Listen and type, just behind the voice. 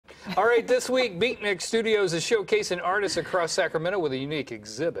All right, this week, Beatnik Studios is showcasing artists across Sacramento with a unique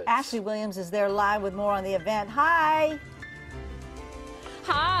exhibit. Ashley Williams is there live with more on the event. Hi.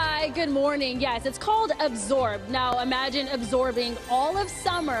 Hi, good morning. Yes, it's called Absorb. Now imagine absorbing all of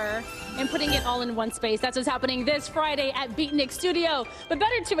summer and putting it all in one space. That's what's happening this Friday at Beatnik Studio. But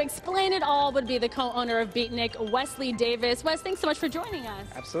better to explain it all would be the co-owner of Beatnik, Wesley Davis. Wes, thanks so much for joining us.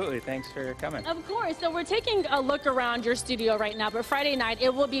 Absolutely, thanks for coming. Of course. So we're taking a look around your studio right now, but Friday night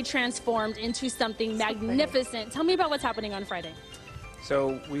it will be transformed into something magnificent. Tell me about what's happening on Friday.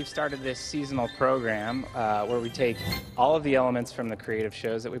 So we've started this seasonal program where we take all of the elements from the creative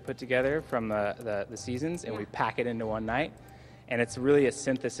shows that we put together from the seasons, and we pack it into one night. And it's really a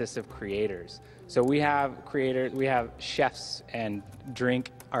synthesis of creators. So we have creators, we have chefs and drink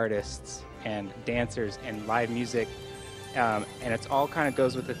artists and dancers and live music. And it's all kind of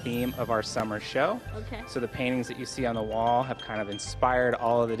goes with the theme of our summer show. Okay. So the paintings that you see on the wall have kind of inspired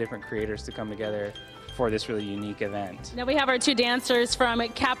all of the different creators to come together for this really unique event. Now we have our two dancers from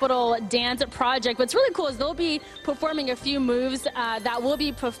Capital Dance Project. What's really cool is they'll be performing a few moves that will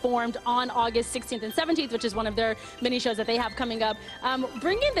be performed on August 16th and 17th, which is one of their mini shows that they have coming up.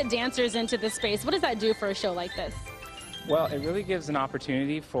 Bringing the dancers into the space, what does that do for a show like this? Well, it really gives an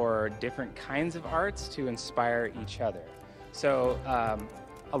opportunity for different kinds of arts to inspire each other. So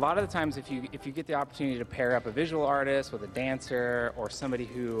a lot of the times if you get the opportunity to pair up a visual artist with a dancer or somebody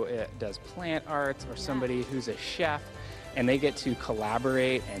who does plant arts or somebody who's a chef, and they get to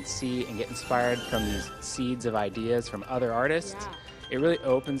collaborate and see and get inspired from these seeds of ideas from other artists, it really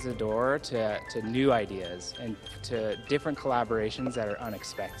opens the door to new ideas and to different collaborations that are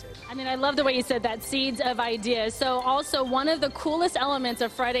unexpected. I mean, I love the way you said that, seeds of ideas. So also one of the coolest elements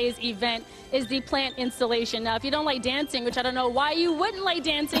of Friday's event is the plant installation. Now, if you don't like dancing, which I don't know why you wouldn't like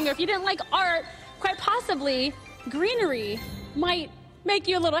dancing, or if you didn't like art, quite possibly greenery might make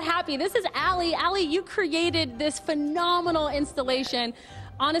you a little happy. This is Allie. Allie, you created this phenomenal installation.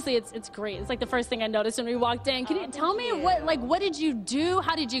 Honestly, it's great. It's like the first thing I noticed when we walked in. Can you tell me what did you do?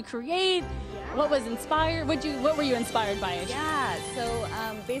 How did you create? What was inspired? What were you inspired by? Yeah, so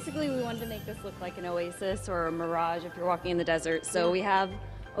basically we wanted to make this look like an oasis or a mirage if you're walking in the desert. So we have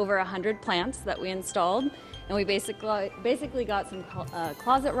over 100 plants that we installed, and we basically got some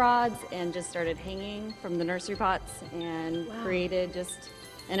closet rods and just started hanging from the nursery pots and created just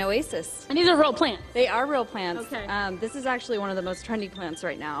an oasis. And these are real plants? They are real plants. Okay. This is actually one of the most trendy plants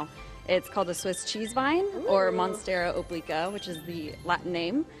right now. It's called a Swiss cheese vine, or Monstera obliqua, which is the Latin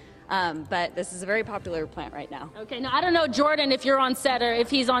name. But this is a very popular plant right now. Okay, now I don't know, Jordan, if you're on set or if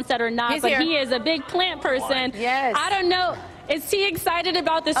he's on set or not, but he is a big plant person. Yes. I don't know. Is he excited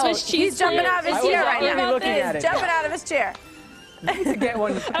about the Swiss cheese? He's jumping out of his chair right now. He's jumping out of his chair. to get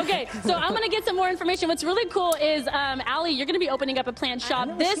one. Okay, so I'm going to get some more information. What's really cool is, Allie, you're going to be opening up a plant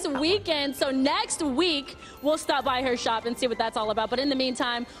shop this weekend. So next week, we'll stop by her shop and see what that's all about. But in the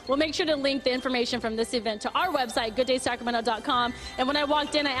meantime, we'll make sure to link the information from this event to our website, gooddaysacramento.com. And when I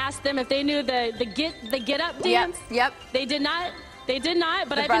walked in, I asked them if they knew the get up dance. Yep. They did not. They did not,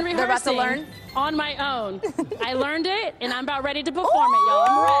 but I've been rehearsing they're about to learn? on my own. I learned it, and I'm about ready to perform it, y'all.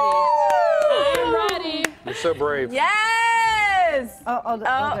 I'm ready. I'm ready. You're so brave. Yes. Okay.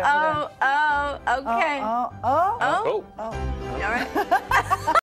 Oh. All right.